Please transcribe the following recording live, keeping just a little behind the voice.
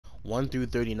1 through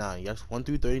 39. Yes, 1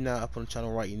 through 39 up on the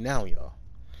channel right now, y'all.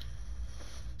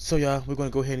 So y'all, we're gonna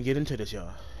go ahead and get into this,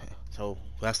 y'all. So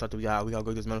last up, we gotta go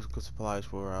get this medical supplies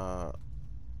for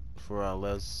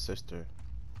Les's sister.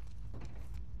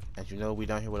 As you know, we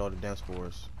down here with all the damn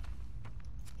spores.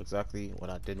 Exactly what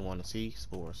I didn't want to see.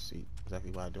 Spores. See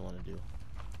exactly what I didn't want to do.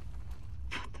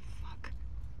 What the fuck?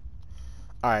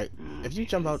 Alright, Okay, if you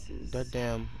jump out this is that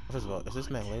damn... First of all, is this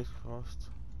lot. man legs crossed?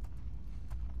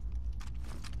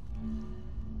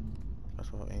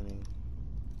 That's what I'm aiming.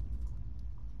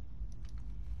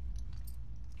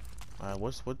 Alright,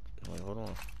 what? Wait, hold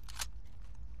on.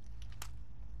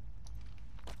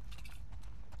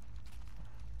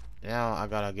 Now I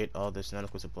gotta get all this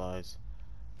medical supplies.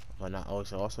 But not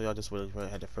also y'all just really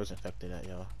had the first infected at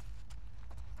y'all.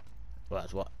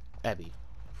 Watch what? Abby.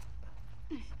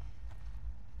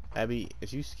 Abby,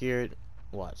 if you scared,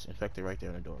 watch. Infected right there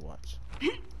on the door, watch.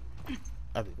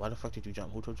 Abby, why the fuck did you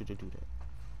jump? Who told you to do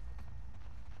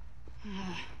that?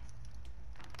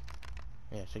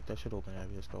 Yeah, shake that shit open,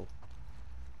 Abby. Let's go.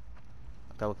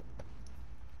 Go.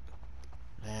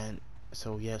 Man,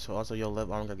 so yeah, so also your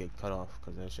left arm gotta get cut off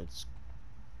because that shit's...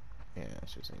 Yeah, that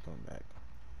shit's ain't coming back.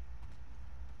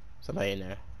 Somebody in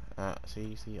there.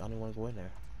 See, I don't want to go in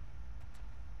there.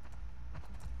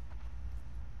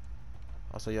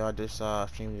 Also, y'all just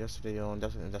streamed yesterday on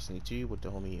Destiny 2 with the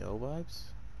homie O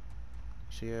vibes.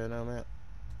 See you know, man.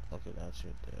 Look at that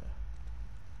shit there.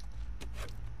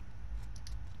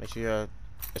 Make sure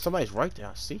if somebody's right there,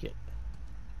 I see it.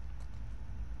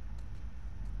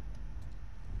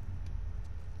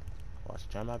 Watch,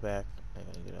 turn my back. I'm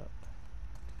gonna get up.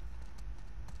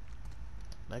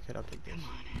 Naked, I'll take this. Come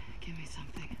on, give me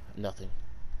something. Nothing.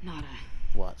 Not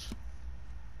a... Watch.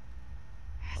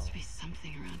 Has to be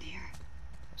something around here.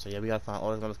 So yeah, we gotta find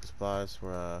all those medical supplies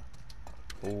for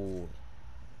ooh.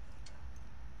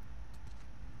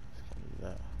 Do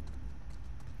that.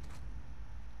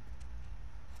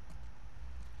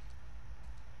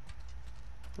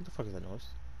 What the fuck is that noise?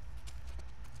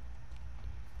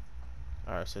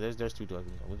 Alright, so there's two doors.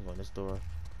 We can go in this door.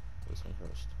 This one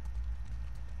first.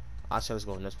 I said let's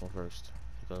go in this one first.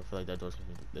 Because I feel like that door's gonna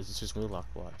be... This is just gonna be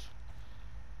locked. Watch.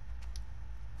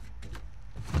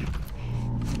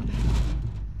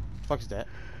 Fuck is that?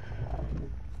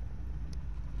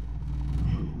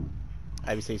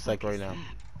 I be saying psych right now.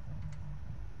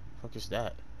 Fuck is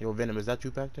that? Yo, Venom, is that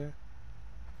you back there?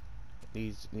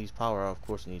 Needs power. Of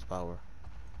course, it needs power.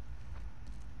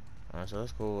 Alright, so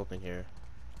let's go up in here.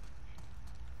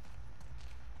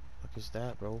 Fuck is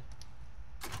that, bro?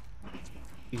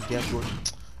 These damn doors.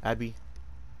 Abby.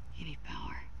 You need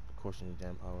power. Of course, you need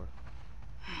damn power.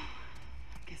 I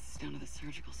guess it's down to the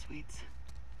surgical suites.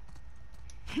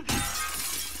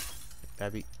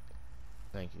 Abby.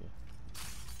 Thank you.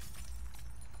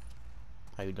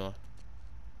 How you doing?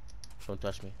 Don't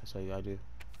touch me. That's all you gotta do.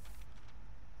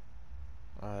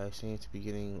 I seem to be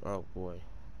getting... Oh, boy.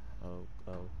 Oh,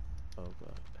 God.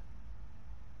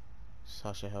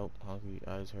 Sasha, help. Hungry.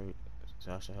 Eyes hurt.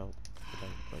 Sasha, help.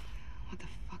 What the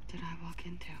fuck did I walk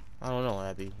into? I don't know,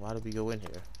 Abby. Why did we go in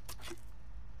here?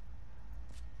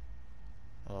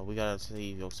 We gotta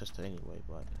save your sister anyway,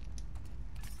 but...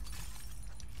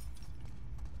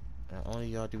 Not only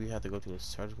y'all do we have to go to the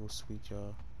surgical suite,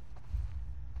 y'all.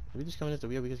 We just come in this door.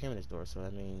 We just came in this door, so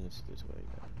that means this way.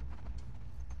 Then.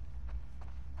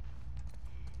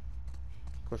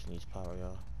 Of course, it needs power,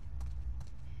 y'all.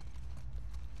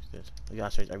 What's this? We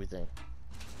gotta search everything.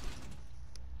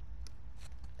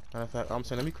 Matter of fact, I'm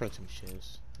saying let me crank some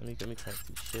shivs. Let me crank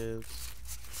these shivs.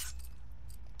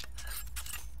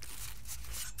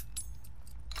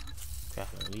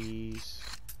 Craft one of these.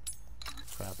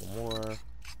 Craft one more.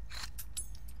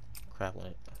 Craft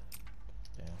one.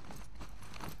 Yeah.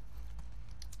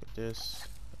 Get this.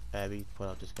 Abby, put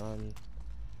out this gun.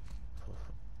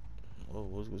 Oh,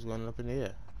 what's going up in the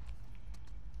air?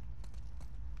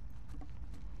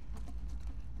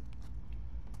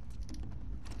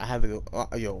 I have to go.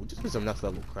 Yo, this is some next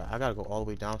level crap. I gotta go all the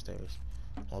way downstairs,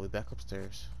 all the way back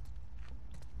upstairs.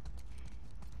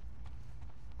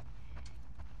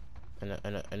 And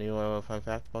you know what a fun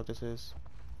fact about this is?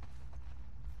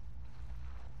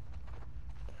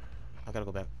 I gotta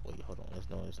go back. Wait, hold on. There's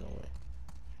no way.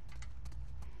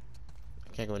 I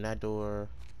can't go in that door.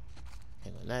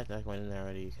 Can't go in that. I went in there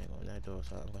already. Can't go in that door.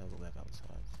 So I'm gonna go back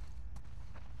outside.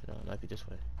 No, it might be this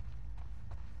way.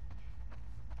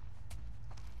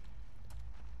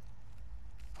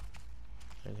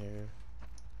 In here.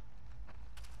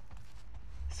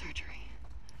 Surgery.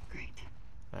 Great.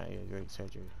 Alright, yeah, great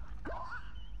surgery.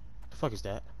 The fuck is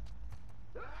that?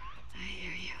 I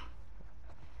hear you.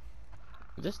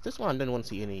 This one I didn't want to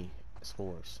see any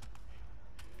spores.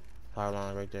 Power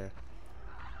line right there.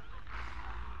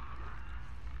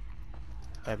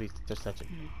 Abby, just touch it.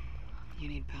 You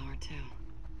need power too.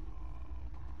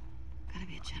 Gotta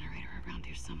be a generator around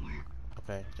here somewhere.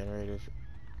 Okay, generators.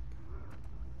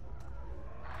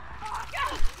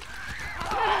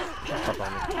 Fuck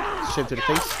on me. Shit to the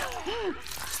face.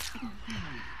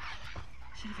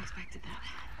 Should have expected that.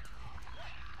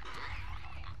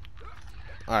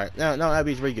 Alright, now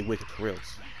Abby's ready to get wicked for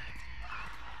reals.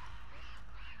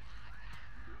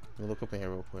 Let me look up in here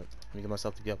real quick. Let me get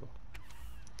myself together.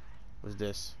 What's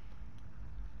this?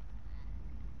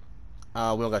 We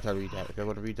don't got time to read that. If you're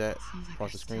going to read that, Like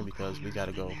pause the screen because we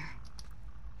gotta go.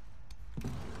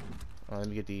 Let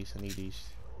me get these. I need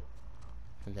these.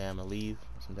 And then I'm gonna leave.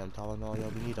 Some damn Tylenol, y'all.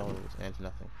 We need all those. And it's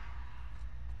nothing.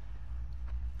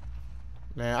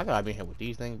 Man, I gotta be in here with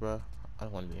these things, bro. I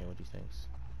don't want to be in here with these things.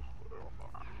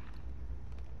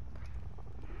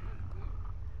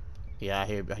 Yeah, I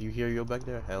hear. You hear you back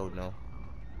there? Hell no.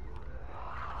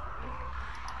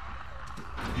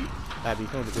 Abby,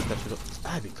 come on to get that shit up.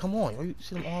 Abby, come on. You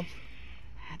see them arms?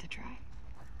 Had to try.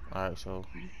 Alright, so.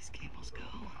 Where do these cables go?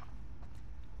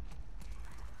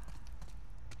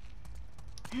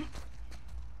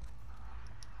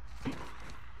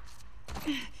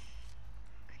 Could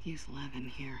use Levin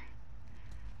here.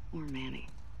 Or Manny.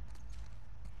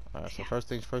 Alright, so first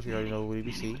things first, we already know what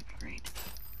we see. Great.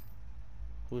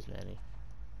 Who's Manny?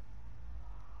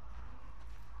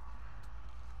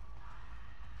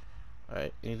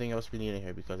 Alright, anything else we need in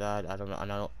here? Because I don't know. I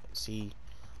don't see.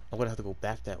 I'm gonna have to go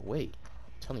back that way.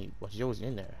 I'm telling you, what Joe's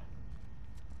in there.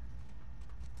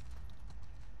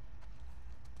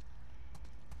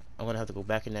 I'm gonna have to go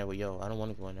back in there with Yo. I don't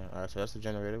want to go in there. Alright, so that's the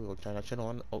generator. We're gonna turn that shit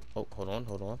on. Oh, hold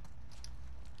on.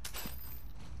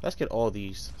 Let's get all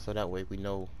these so that way we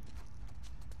know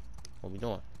what we're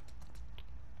doing.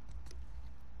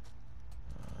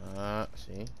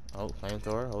 See. Oh,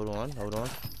 flamethrower. Hold on.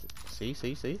 See.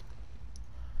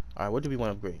 Alright, what do we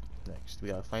want to upgrade next? We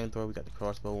got a flamethrower. We got the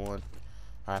crossbow on.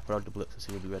 Alright, put out the blitz to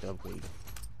see what we got to upgrade.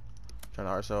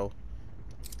 Alright, so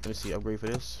let me see. Upgrade for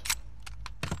this.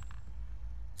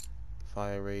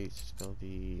 Fire rates, still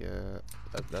the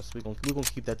that's we're gonna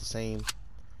keep that the same.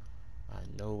 I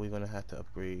know we're gonna have to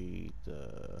upgrade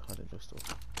the hunting pistol.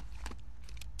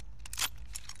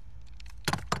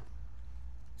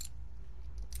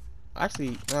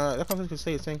 Actually, that comes to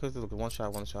say the same because look, one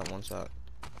shot.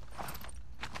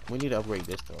 We need to upgrade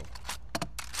this though.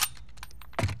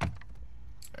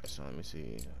 Alright, so let me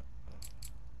see.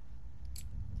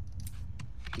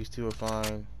 These two are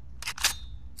fine.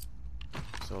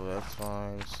 So that's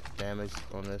fine. Damage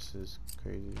on this is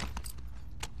crazy.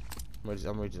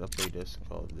 I'm ready to upgrade this and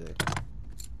call it a day.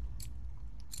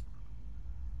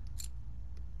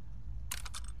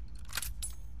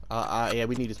 Yeah,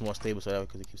 we need this more stable so that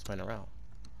because it keeps spinning around.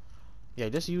 Yeah,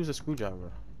 just use a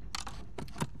screwdriver.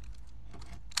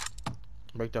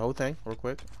 Break the whole thing real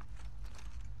quick.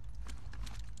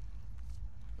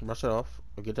 Brush it off.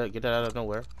 Or get that out of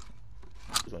nowhere.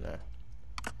 Who's on there?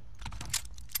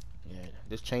 Yeah,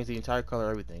 just change the entire color,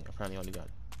 everything. I finally only got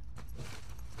it.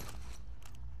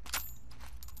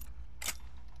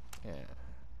 Yeah.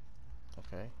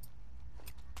 Okay.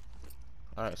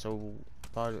 Alright, so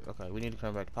power. Okay, we need to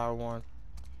come back to power one.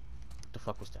 What the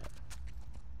fuck was that?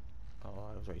 Oh,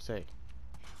 I was ready to say.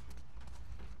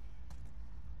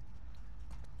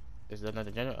 Is that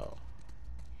another generator? Oh.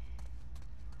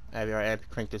 Abby, alright, Abby,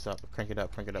 crank this up. Crank it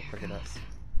up.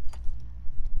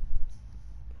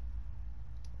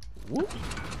 Whoop.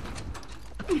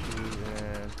 2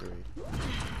 and 3.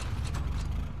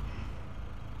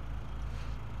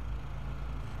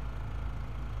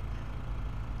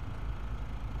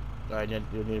 Alright, you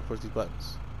need to push these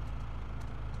buttons.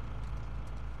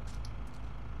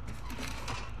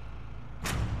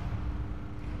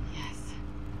 Yes.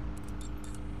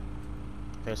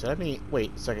 Okay, so that means,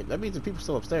 wait a second, that means the people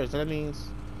still upstairs, so that means,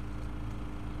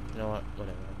 you know what,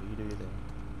 whatever, you do your thing.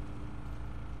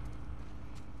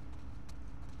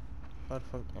 How the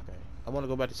fuck, okay, I want to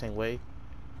go back the same way,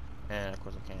 and of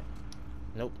course I can't.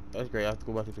 Nope, that's great, I have to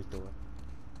go back to this door.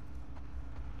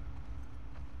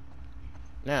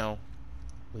 Now,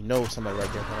 we know somebody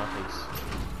right there in front of our face.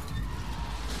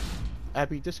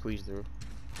 Abby, just squeeze through.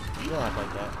 You don't act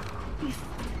like that.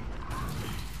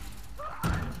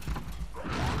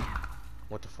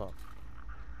 What the fuck?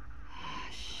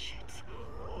 Shit.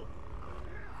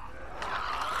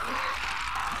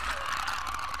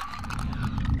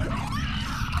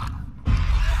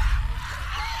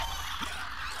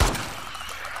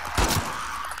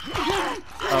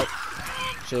 Oh,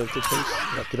 shit, the face.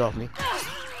 Get off me.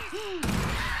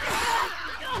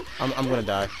 I'm gonna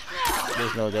die.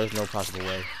 There's no possible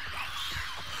way.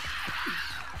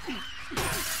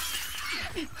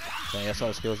 Dang, I saw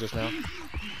the skills just now.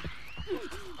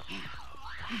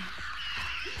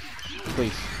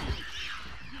 Please.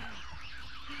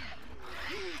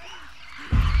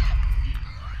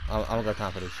 I don't got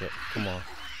time for this shit. Come on.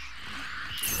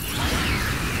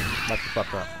 Back the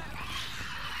fuck up.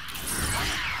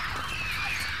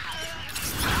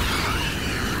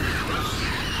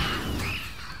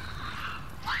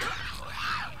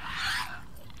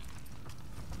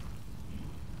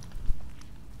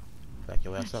 Back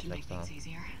your ass up next time.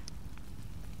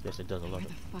 Yes, it does. I love it. Where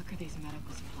the fuck are these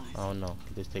medical supplies? I don't know.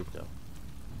 Get this tape though.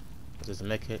 Is this a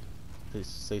mech hit? Please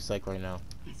stay psych right now.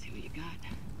 Let's see what you got.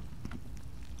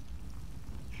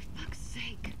 For fuck's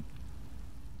sake.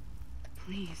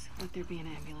 Please, let there be an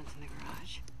ambulance in the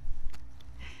garage.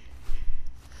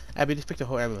 Abby, just pick the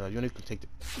whole ambulance. You don't even take the...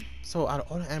 So, out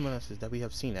of all the ambulances that we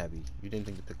have seen, Abby, you didn't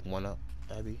think to pick one up,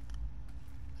 Abby?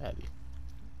 Abby.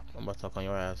 I'm about to talk on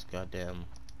your ass, goddamn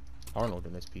Arnold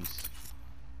in this piece.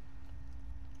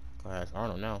 Go ahead,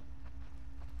 Arnold now.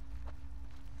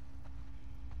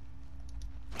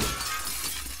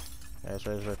 Yeah, that's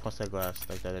right. Punch that glass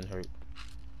like that didn't hurt.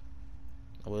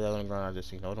 What was that on the ground I just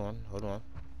seen? Hold on.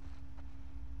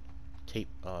 Tape.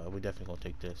 We definitely gonna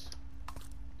take this.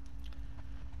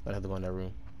 I have to go in that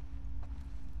room.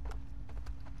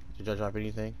 Did you drop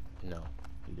anything? No,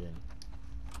 he didn't.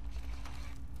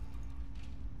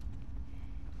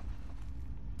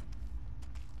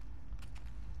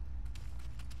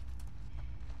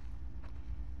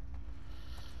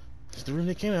 It's the room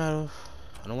they came out of.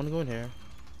 I don't want to go in here.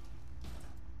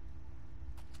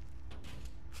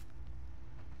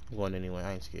 I'm going anyway.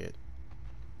 I ain't scared.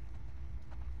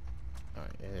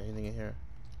 Alright, anything in here?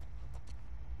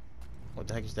 What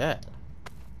the heck is that?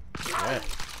 What?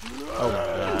 Oh my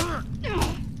god.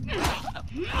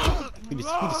 He just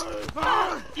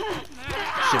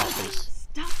shit his face.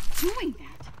 Stop doing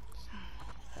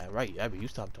that. Alright, Abby, you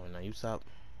stop doing that. You stop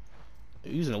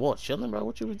using the wall. Chilling, bro.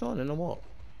 What you was doing in the wall?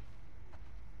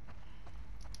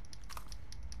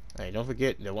 Hey, don't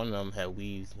forget that one of them had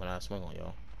weaves when I swung on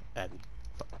y'all. Abby.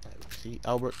 Fuck, Abby. See?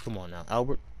 Albert, come on now.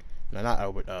 Albert. No, not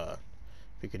Albert.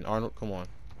 Freaking Arnold, come on.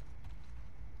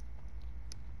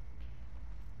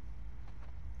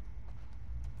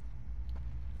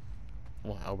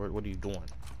 Come on, Albert, what are you doing?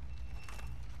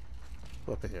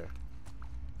 Go up in here.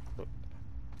 Look.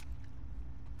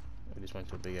 I just went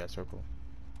to a big ass circle.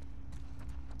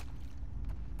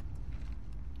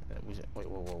 Wait,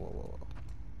 whoa.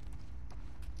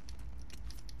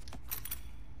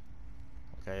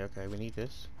 Okay, we need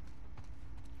this.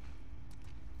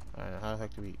 Alright, how the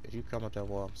heck do we... If you come up that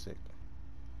wall, I'm sick.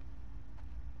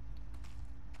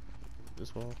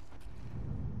 This wall?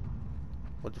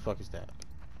 What the fuck is that?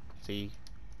 See?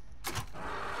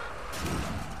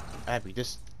 Abby,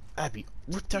 Abby,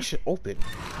 rip that shit open!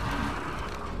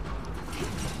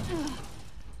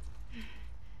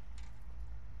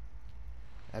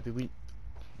 Abby, we...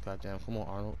 Goddamn, come on,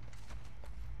 Arnold.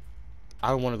 I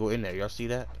don't want to go in there, y'all see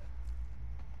that?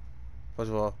 First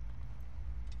of all,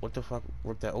 what the fuck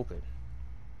ripped that open?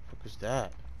 What the fuck is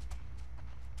that?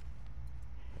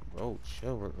 Bro,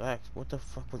 chill, relax. What the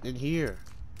fuck was in here?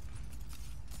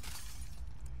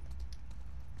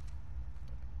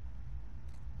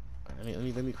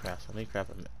 Let me craft. Let me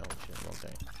craft a... Oh shit, wrong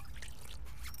thing.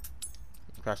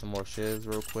 Craft some more shivs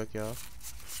real quick, y'all.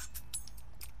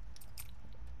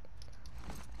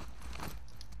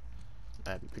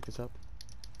 Abby, pick this up.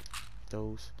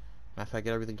 Those. Matter of fact,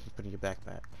 get everything you put in your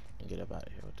backpack and get up out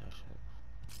of here with that shit.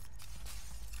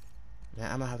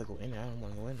 Man, I'm gonna have to go in there. I don't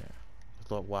want to go in there.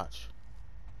 Lord, watch.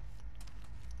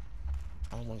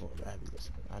 I don't want to go. Abby,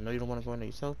 listen. I know you don't want to go in there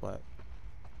yourself, but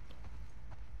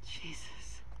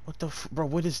Jesus. what the bro?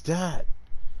 What is that?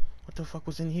 What the fuck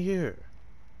was in here?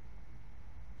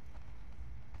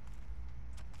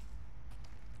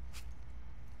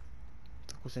 What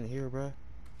the fuck was in here, bro?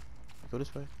 Go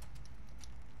this way.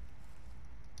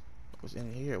 What was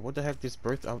in here? What the heck just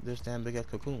birthed out this damn big ass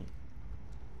cocoon?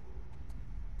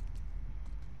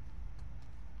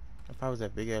 That probably was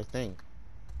that big ass thing.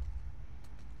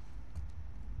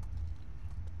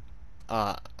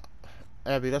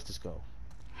 Abby, let's just go.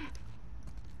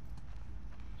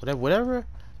 Whatever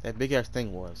that big ass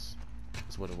thing was,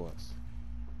 is what it was.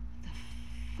 The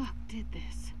fuck did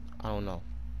this? I don't know.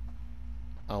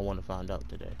 I don't want to find out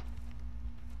today.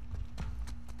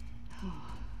 Oh,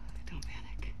 don't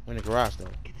panic. We're in the garage though.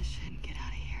 Get this shit and get out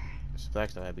of here. It's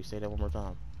facts though, Abby. Say that one more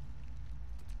time.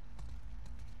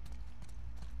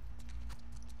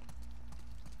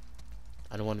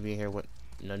 I don't want to be in here with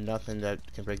nothing that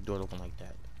can break the door open like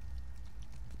that.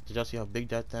 Did y'all see how big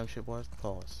that damn shit was?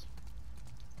 Pause.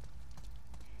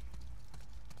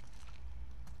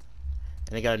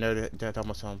 And they got another. They're talking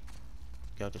about some.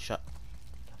 Got the shot.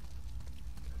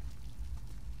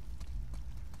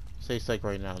 Say psych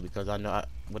right now because I know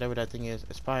whatever that thing is,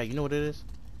 it's probably, you know what it is?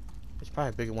 It's probably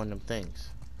a bigger one of them things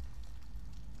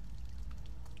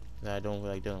that I don't feel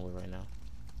like dealing with right now.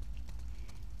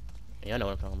 And y'all know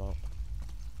what I'm talking about.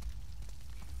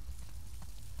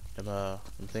 Them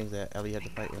things that Ellie had to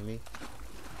fight with me.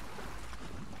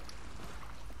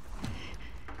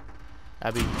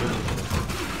 Abby, That's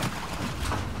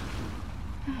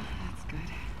good.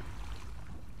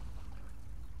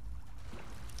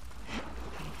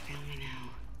 Don't fail me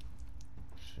now.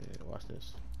 shit, watch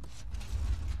this.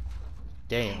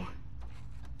 Damn.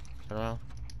 Turn around.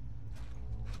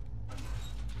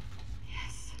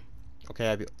 Yes. Okay,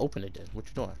 Abby, open it then. What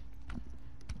you doing?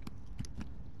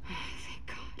 Thank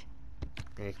God.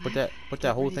 Okay, put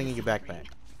that whole thing in your backpack.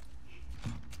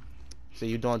 See,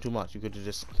 you're doing too much. You could have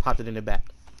just popped it in the back.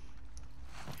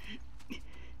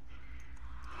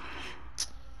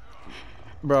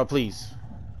 Bro, please.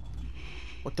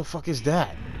 What the fuck is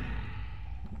that?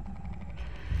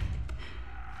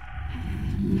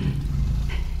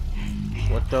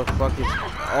 What the fuck is...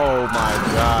 Oh my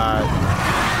god.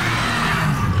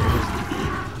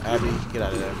 Abby, get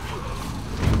out of there.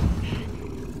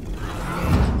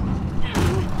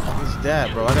 What is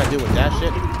that, bro? I gotta deal with that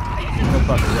shit? No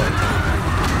fucking way.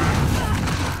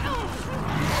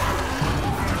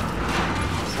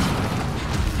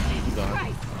 You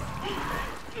gone.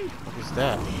 What is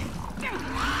that?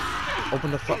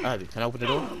 Open the fuck... Abby, can I open the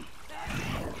door?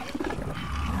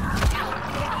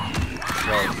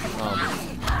 Bro,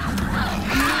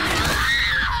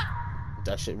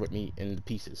 that shit ripped me into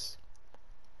pieces.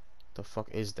 The fuck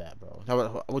is that, bro?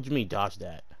 Now, what do you mean dodge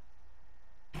that?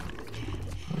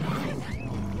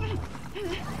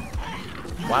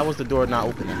 Why was the door not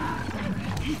opening?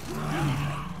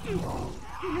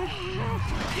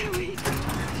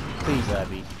 Please,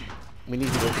 Abby. We need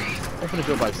you to open the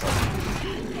door by yourself.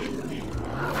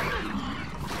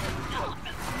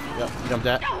 Yep, you jumped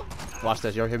that. Watch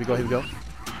this, yo. Here we go, here we go.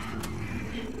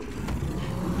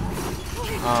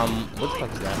 What the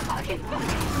fuck is that?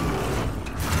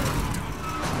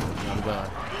 I'm gone.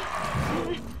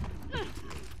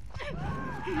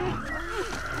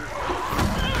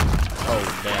 Oh,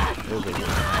 damn. Those are getting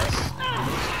nice.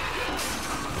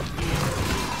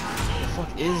 What the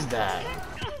fuck is that?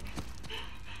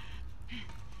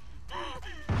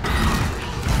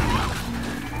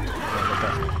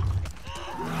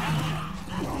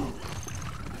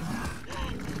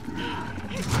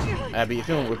 Abby, if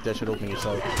you don't rip that shit open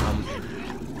yourself,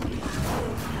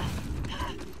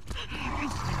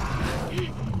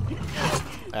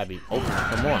 Abby, open it,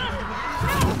 come on.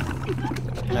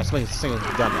 Now sing dumb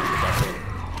with that shit.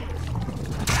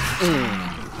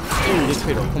 This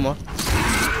Kratos, come on.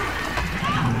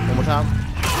 One more time.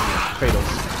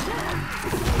 Kratos.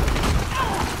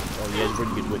 Oh yeah, it's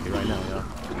pretty good wicked right now, y'all.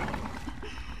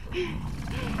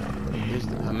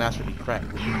 Her master be cracked.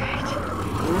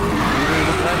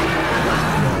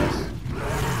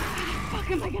 Fuck,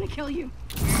 am I gonna kill you?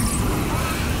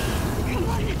 Come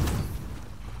on.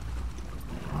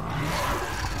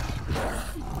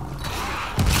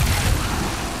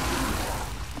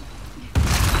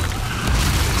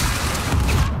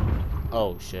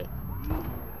 Oh shit.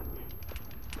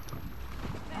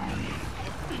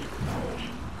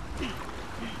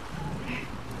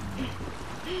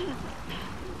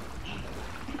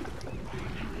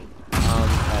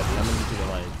 Abby, I'm gonna need you to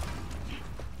like...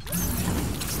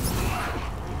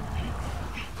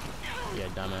 Yeah,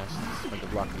 dumbass. Like to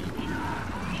block the EP.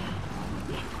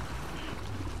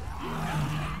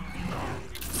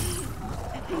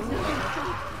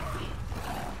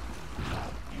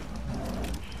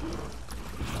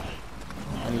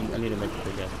 I need to make a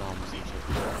big ass bomb or some shit.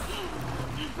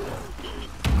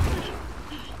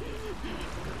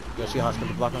 Yo, see how I spent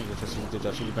the block on? Did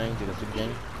y'all see the bang? Did y'all see the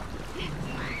game?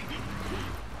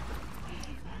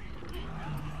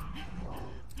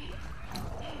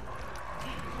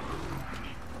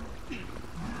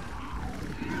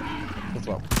 Guess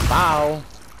what? Bow!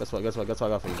 Guess what I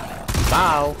got for you?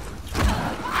 Bow!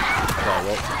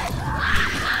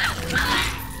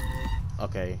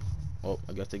 Okay, well,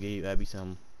 I guess they gave Abby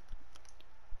some...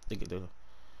 They get the...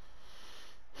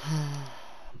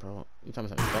 Bro, you tell me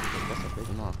something effective, that's a big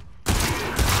enough.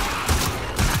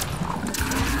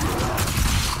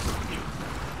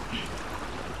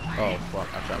 Oh, fuck,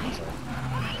 I trapped myself.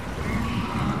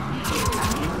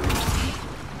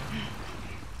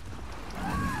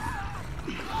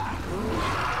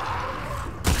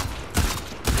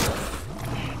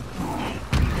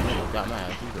 got my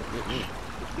ass. You go get me.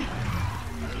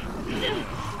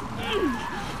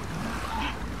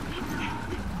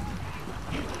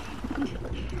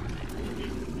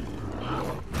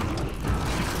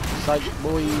 It's like,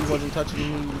 boy, you wasn't touching me.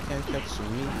 You can't catch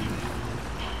me.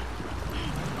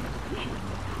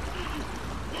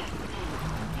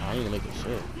 I need to make this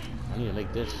shit. I need to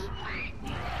make this.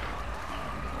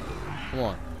 Come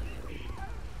on.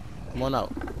 Come on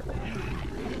out.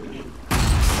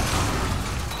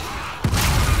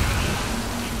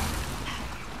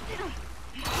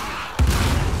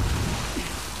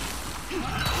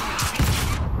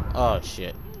 Oh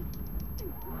shit.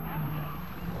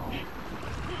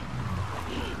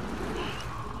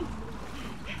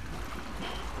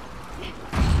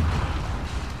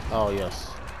 Oh yes.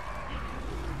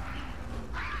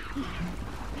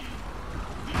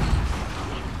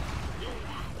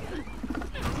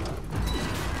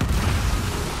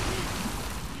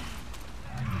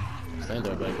 Stand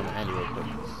there, buddy. Come in handy real quick.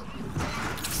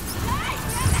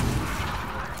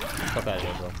 Fuck out of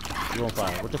here, bro. You on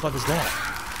fire. What the fuck is that?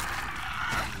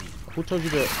 Who told you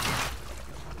that?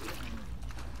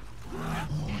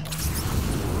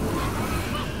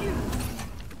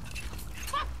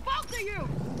 Fuck both of you!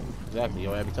 Exactly,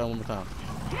 yo, Abby. Tell him one more time.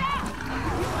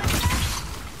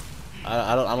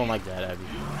 I don't like that, Abby.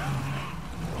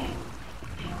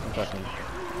 Don't touch me.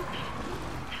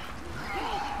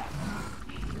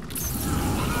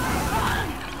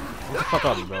 Get the fuck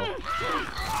out of me, bro.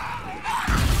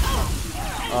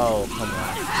 Oh, come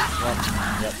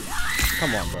on. Yep.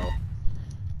 Come on, bro.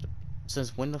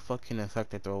 Since when the fuck can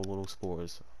infected throw little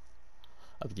spores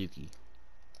of Yuki?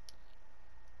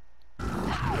 I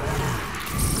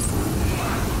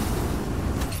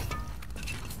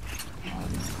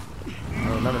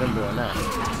remember them doing that.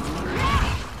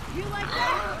 You like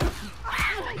that?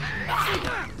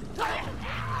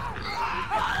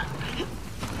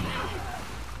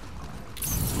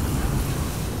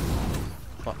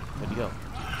 Fuck, where'd he go?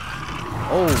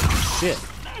 Oh, shit.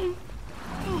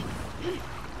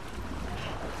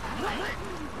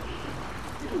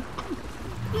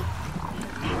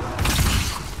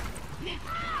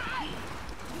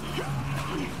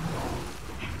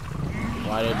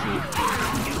 Why did you?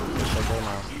 It's okay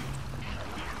now.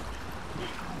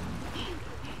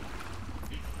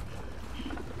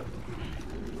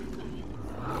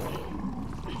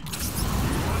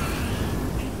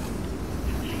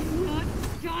 Not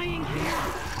dying here.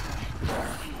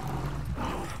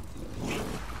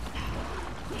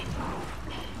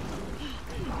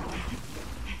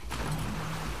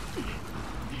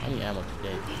 I need ammo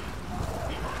today.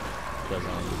 Because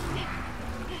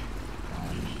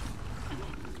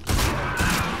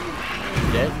you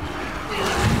dead?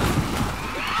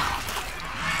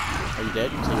 Are you dead?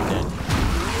 You say you're dead.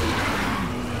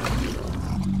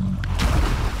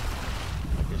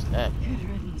 What is that? Good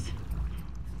riddance.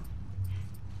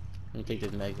 Let me take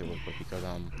this mag here real quick because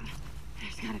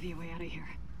There's gotta be a way out of here.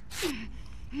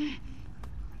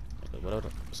 okay, whatever.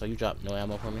 So you dropped no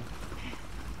ammo for me?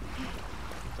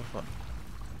 What the fuck?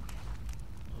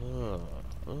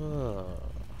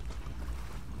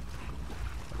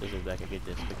 Let's go back and get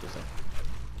this, pick this up.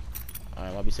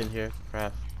 Alright, I'll be sitting here,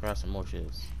 craft some more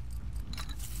shiz.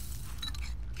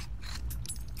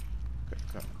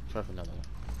 Craft another one.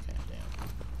 Okay, damn.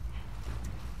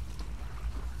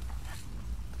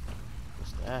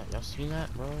 What's that? Y'all seen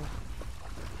that, bro?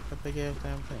 That big ass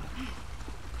damn thing.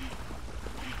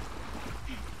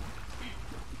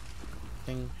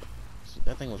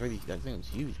 That thing was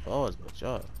huge. Pause, but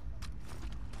y'all.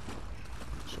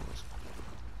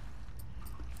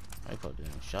 I probably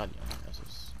didn't shot you on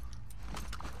asses.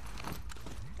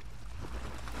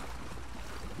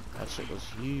 That shit was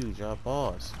huge, y'all.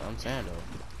 Pause. I'm saying though.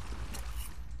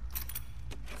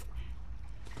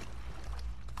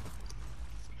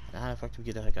 Now how the fuck do we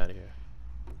get the heck out of here?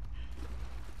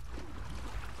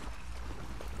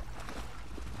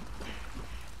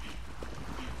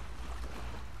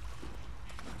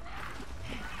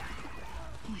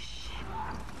 Holy shit.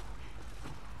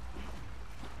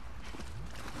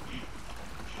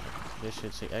 This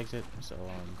should say exit, so let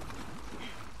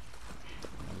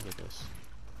me get this.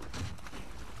 I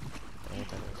don't know what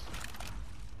that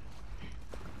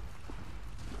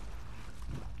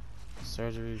is.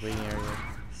 Surgery, waiting area.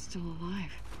 Still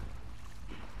alive.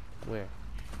 Where?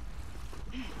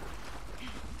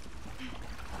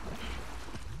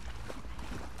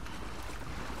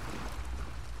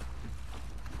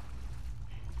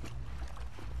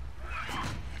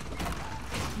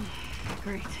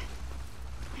 Great.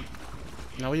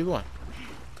 Now where you going?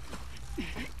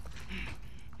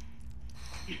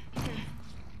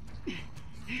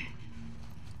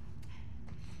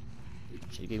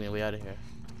 You gave me a way out of here.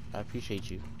 I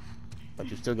appreciate you. But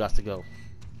you still got to go.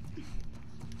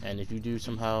 And if you do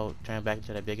somehow turn back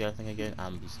into that big ass thing again,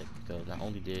 I'm gonna be sick. Because not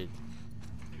only did...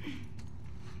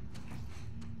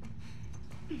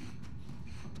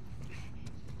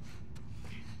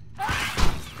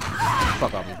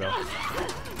 Fuck off me, bro.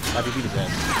 How do you beat his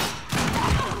ass?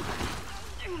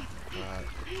 Alright.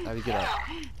 How do you get up?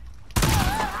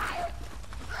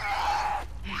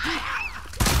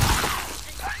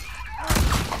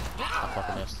 I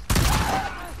fucking missed.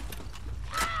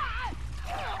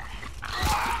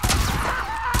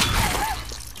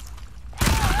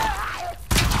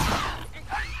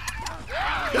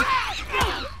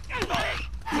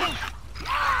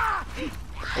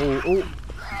 Oh,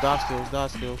 dodge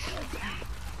skills.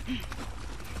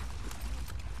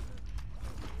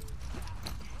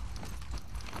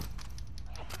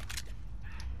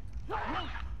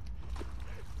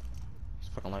 It's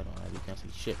fucking light on, you can't see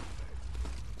shit.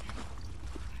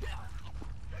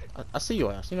 I see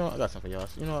your ass. You know, I got something for y'all.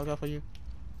 You know what I got for you?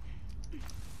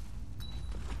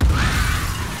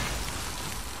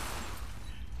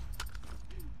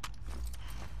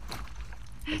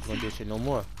 I'm gonna do this shit no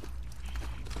more.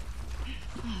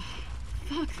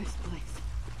 Fuck this place.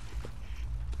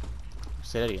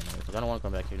 Say that again, because I don't want to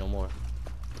come back here no more.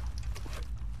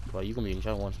 Well, you gonna be in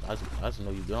trouble once. I just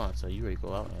know you gone, so you ready to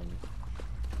go out and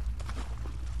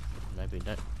maybe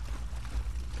that.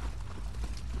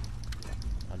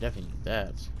 I definitely need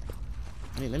that.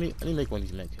 Let me make one of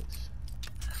these medkits.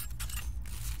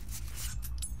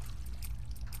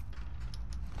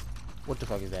 What the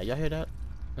fuck is that? Y'all hear that?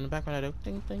 In the background, I go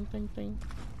ding ding ding ding.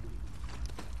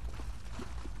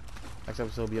 Next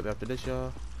episode will be up after this,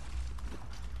 y'all.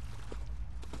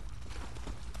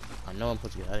 I know I'm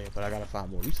supposed to get out of here, but I gotta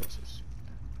find more resources.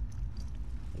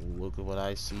 Look at what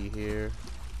I see here.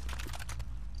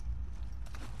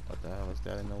 What the hell is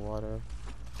that in the water?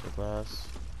 The glass.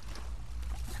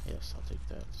 Yes, I'll take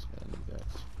that. I need that.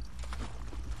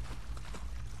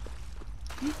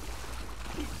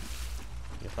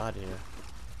 Get out of here.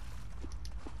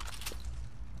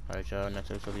 Alright, y'all.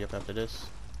 Next episode will be up after this.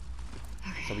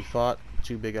 So we fought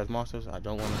 2 big ass monsters. I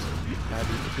don't want to see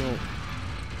the film.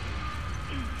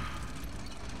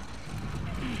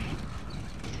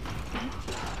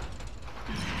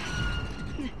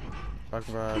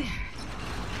 Parking garage.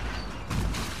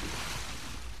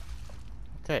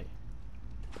 Okay.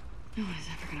 No one is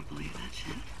ever gonna believe that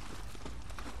shit.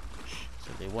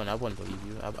 So they won. I wouldn't believe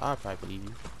you. I'll probably believe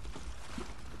you.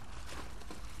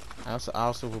 I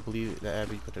also will believe that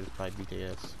every put probably beat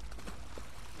their ass.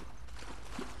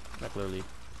 Like literally.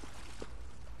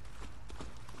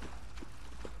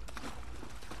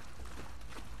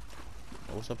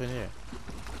 Oh, what's up in here?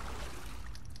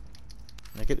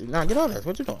 Now get on this.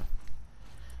 What you doing?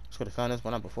 Just could have found this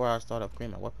one out before I start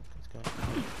upgrading my weapon. Let's go.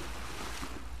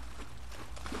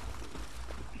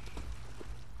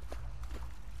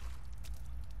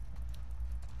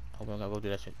 I'm not gonna go do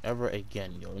that shit ever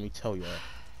again, yo. Let me tell you.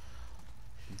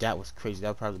 That was crazy. That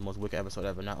was probably the most wicked episode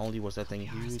ever. Not only was that thing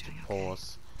huge,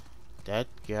 pause. That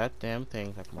goddamn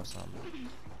thing. Like my son.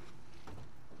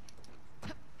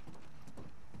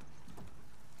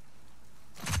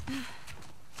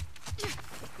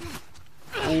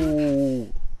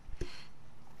 Ooh.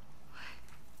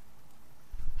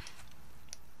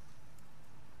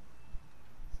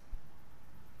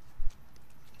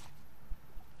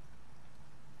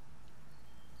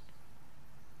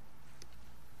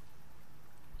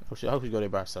 I hope you go there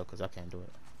by yourself, because I can't do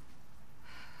it.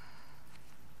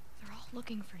 They're all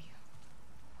looking for you.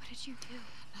 What did you do?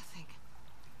 Nothing.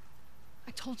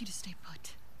 I told you to stay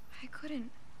put. I couldn't.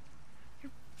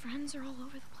 Your friends are all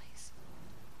over the place.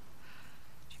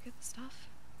 Did you get the stuff?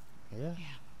 Yeah.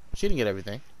 Yeah. She didn't get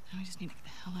everything. Now I just need to get the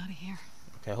hell out of here.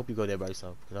 Okay, I hope you go there by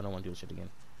yourself, because I don't want to do this shit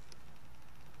again.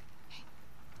 Hey.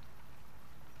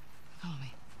 Follow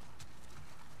me.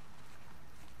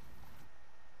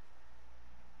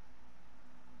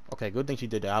 Okay, good thing she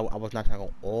did that. I was not gonna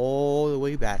go all the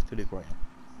way back to the ground.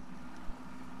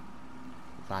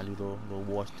 Find little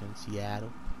Washington,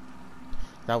 Seattle.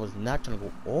 I was not gonna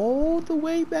go all the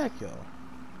way back, y'all.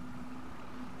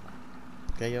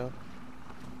 Okay, y'all.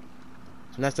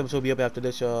 So next episode will be up after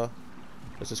this, y'all.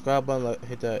 The subscribe button,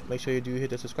 hit that. Make sure you do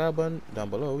hit the subscribe button down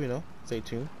below. You know, stay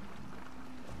tuned.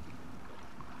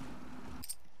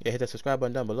 Yeah, hit that subscribe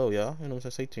button down below, y'all. You know what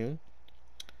I'm saying? Stay tuned.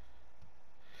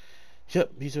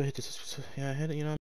 Yep, be sure to hit this. Yeah, hit it. You know.